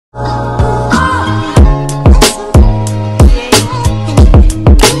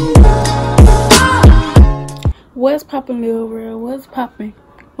popping, little world? What's popping?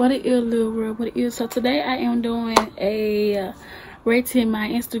 What it is, little world? What it is? So today I am doing a rating my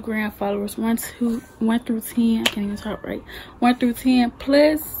Instagram followers 1 through 10. I can't even talk right. 1 through 10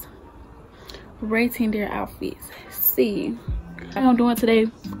 plus rating their outfits. See, what I'm doing today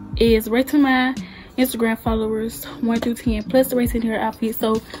is rating my Instagram followers 1 through 10 plus rating their outfits.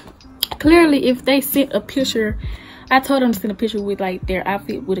 So clearly, if they sent a picture, I told them to send a picture with like their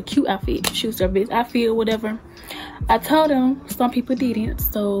outfit, with a cute outfit, choose their best outfit or whatever. I told them, some people didn't,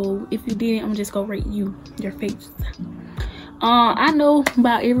 so if you didn't, I'm just gonna rate you, your face. I know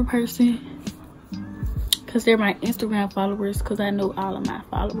about every person because they're my Instagram followers, because I know all of my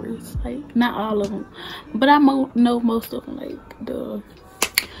followers, like not all of them, but I know most of them, like the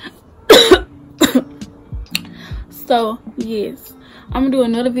so yes, I'm gonna do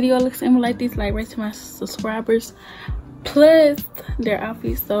another video like similar like this, like rating my subscribers plus their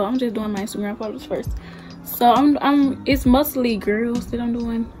outfits. So I'm just doing my Instagram followers first. So it's mostly girls that I'm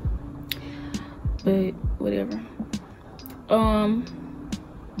doing, but whatever.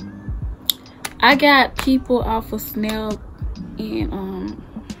 I got people off of Snap and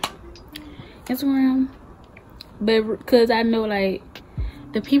Instagram, but because I know like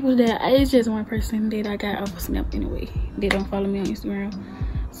the people that it's just one person that I got off of Snap anyway. They don't follow me on Instagram.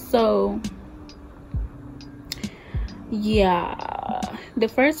 So yeah, the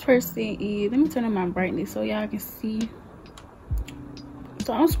first person is, let me turn on my brightness so y'all can see.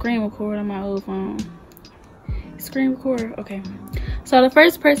 So I'm screen record on my old phone. Screen record, okay. So the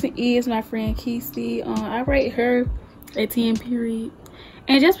first person is my friend Kesey. I rate her a 10 period.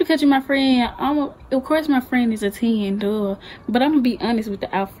 And just because you're my friend, of course my friend is a 10, duh. But I'm gonna be honest with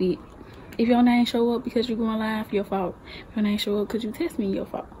the outfit. If your name show up because you're going live, your fault. If your name show up because you text me, your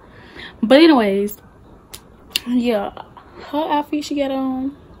fault. But anyways, yeah, her outfit she got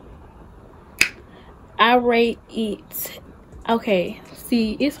on, I rate it. Okay,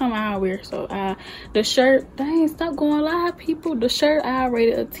 see, it's something I wear. So the shirt, dang, stop going live, people. The shirt I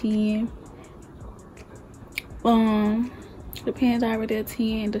rated a 10. The pants I rated a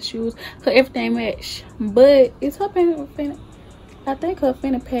 10. The shoes, so everything match. But it's her fanny. I think her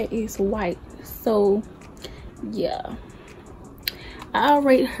fanny pack is white. So yeah, I'll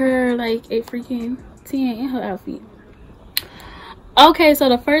rate her like a freaking 10 in her outfit. Okay, so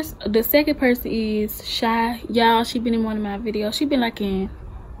the second person is Shy. Y'all, she been in one of my videos. She been like in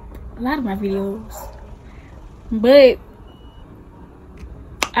a lot of my videos, but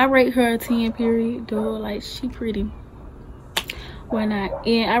I rate her a 10 period, though. Like, she pretty. Why not?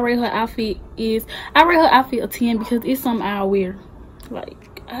 And I rate her outfit a 10 because it's something I'll wear.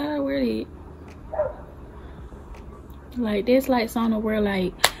 Like, I wear it. Like, that's like something to wear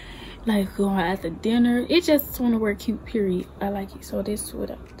like going out to dinner. It just want to wear cute, period. I like it. So that's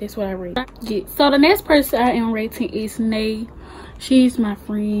what I rate. Yeah. So the next person I am rating is Nay. She's my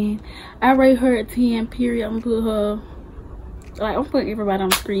friend. I rate her a 10 period. I'm gonna put her, like, I'm putting everybody on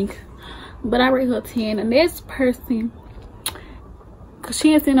the screen, but I rate her a 10. The next person, cause she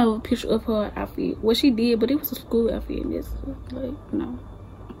didn't send a picture of her outfit. Well, she did, but it was a school outfit, and it's like, no.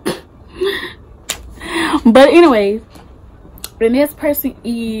 But anyways, the next person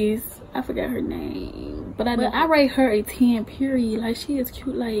is, I forgot her name, but I rate her a 10 period. Like, she is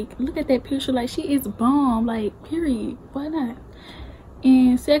cute. Like, look at that picture. Like, she is bomb. Like, period. Why not?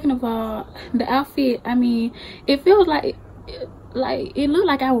 And second of all, the outfit, I mean, it feels like it looked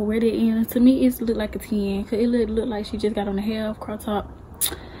like I would wear it, and to me it looked like a 10 because it looked like she just got on a half crop top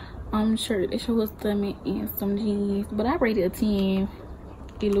shirt. It shows her stomach and some jeans, but I rated a 10.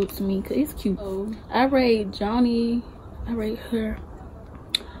 It looks to me because it's cute. So I rate Johnny. I rate her,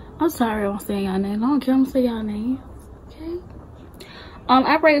 I'm sorry I'm saying y'all name. I don't care, I'm gonna say y'all name. Okay.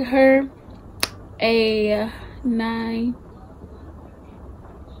 I rate her a 9.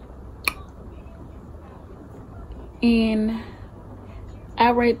 And I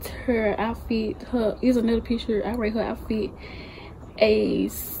rate her outfit, here's another picture. I rate her outfit a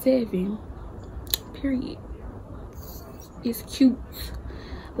 7 period. It's cute.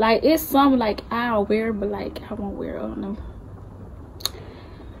 Like, it's something like I'll wear, but like I won't wear it. I don't know.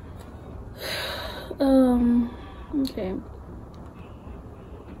 Okay.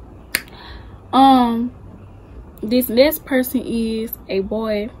 This next person is a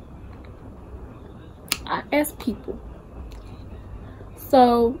boy. I ask people.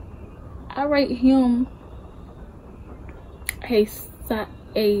 So I rate him a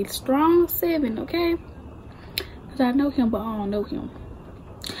strong 7, okay? Because I know him, but I don't know him.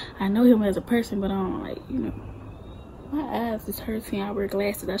 I know him as a person, but I don't, like, you know. My eyes is hurting. I wear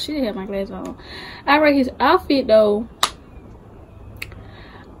glasses. I should have my glasses on. I rate his outfit though.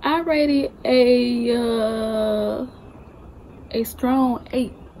 I rated a a strong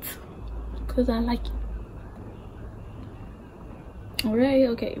 8 because I like it. All right,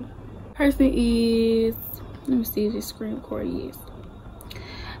 okay. Person is, let me see if this screen record is.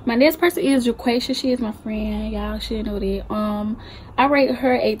 My next person is Jaquacia. She is my friend. Y'all should know that. I rate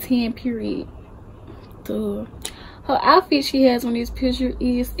her a 10 period. Duh. Her outfit she has on this picture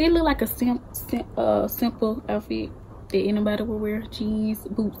is, it look like a simple outfit that anybody would wear. Jeans,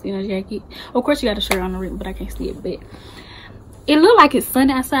 boots, and a jacket. Of course, she got a shirt on the rim, but I can't see it. But it look like it's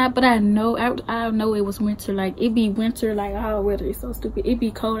sunny outside, but I know it was winter. Like, it be winter, like all weather is so stupid. It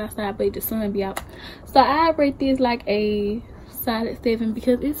be cold outside, but the sun be out. So I rate this like a solid 7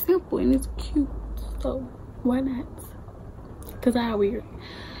 because it's simple and it's cute. So why not? Because I wear it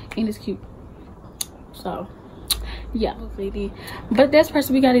and it's cute. So yeah, but this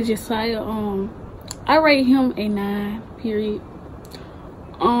person we got is Josiah. I rate him a 9 period.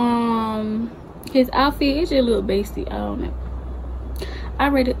 His outfit is just a little basic. I don't know, I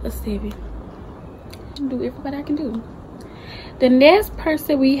rate it a 7. Do everybody I can do. The next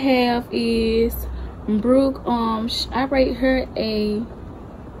person we have is Brooke. I rate her a,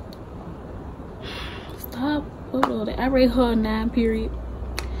 I rate her a 9 period.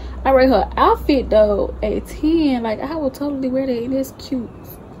 I rate her outfit though a 10. Like, I would totally wear that and it's cute.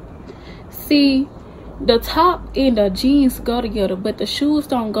 See, the top and the jeans go together, but the shoes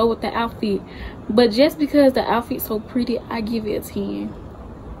don't go with the outfit. But just because the outfit's so pretty, I give it a 10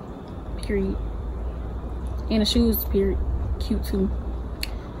 period. And the shoes period cute too.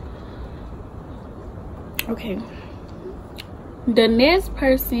 Okay, the next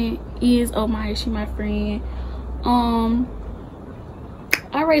person is Omaya. She my friend.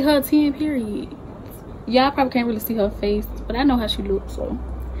 I rate her 10 period. Y'all probably can't really see her face, but I know how she looks, so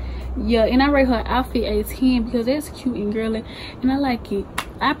yeah. And I rate her outfit a 10 because that's cute and girly and I like it.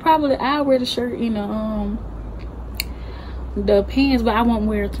 I'll wear the shirt and the pants, but I won't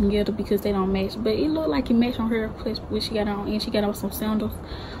wear it together because they don't match. But it looked like it matched on her place what she got on, and she got on some sandals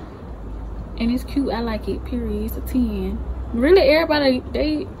and it's cute. I like it, period. It's a 10. Really, everybody,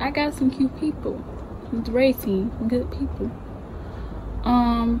 I got some cute people. It's racing, good people.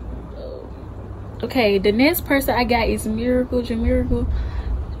 Okay, the next person I got is Miracle. Jamiracle.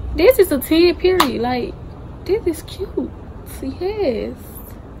 This is a 10 period. Like, this is cute. Yes,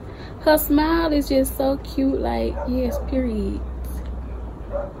 her smile is just so cute. Like, yes, period.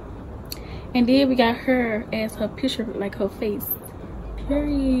 And then we got her as her picture, like her face,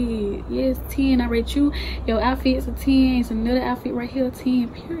 period. Yes, 10. I rate you. Your outfit is a 10. It's another outfit right here, 10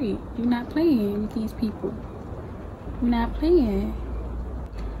 period. You're not playing with these people. You're not playing.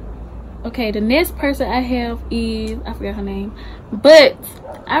 Okay, the next person I have is, I forgot her name, but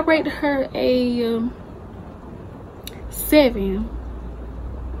I rate her a 7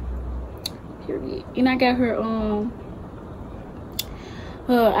 period. And I got her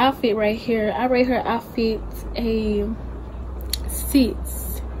her outfit right here. I rate her outfit a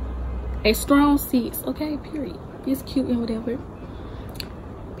 6, a strong 6. Okay, period. It's cute and whatever,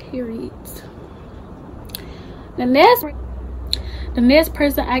 period. The next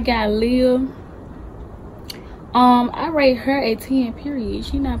person I got, Lil. I rate her a 10 period.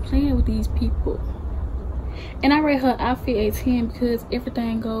 She not playing with these people. And I rate her outfit a 10 because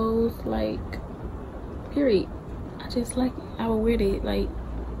everything goes, like, period. I just like it. I will wear that, like,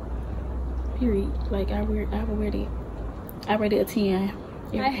 period. Like, I would wear that. I rate it a 10.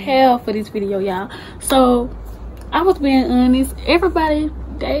 I have for this video, y'all. So I was being honest. Everybody,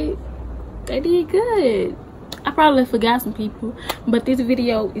 they did good. I probably forgot some people, but this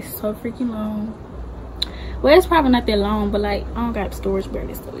video is so freaking long. Well, it's probably not that long, but like, I don't got storage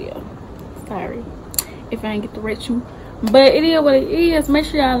barely, so yeah, sorry if I ain't get to rate you, but it is what it is. Make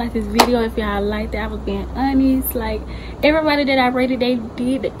sure y'all like this video if y'all liked it. I was being honest. Like, everybody that I rated, they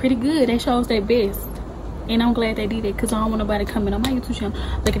did pretty good. They showed their best, and I'm glad they did it because I don't want nobody coming on my YouTube channel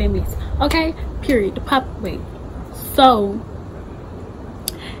looking at me. Okay, period. The pop away. So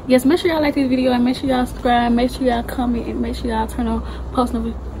yes, make sure y'all like this video and make sure y'all subscribe, make sure y'all comment, and make sure y'all turn on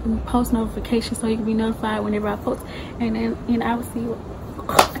post notifications so you can be notified whenever I post. And I will see you.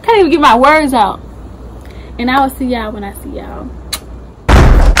 I can't even get my words out. And I will see y'all when I see y'all.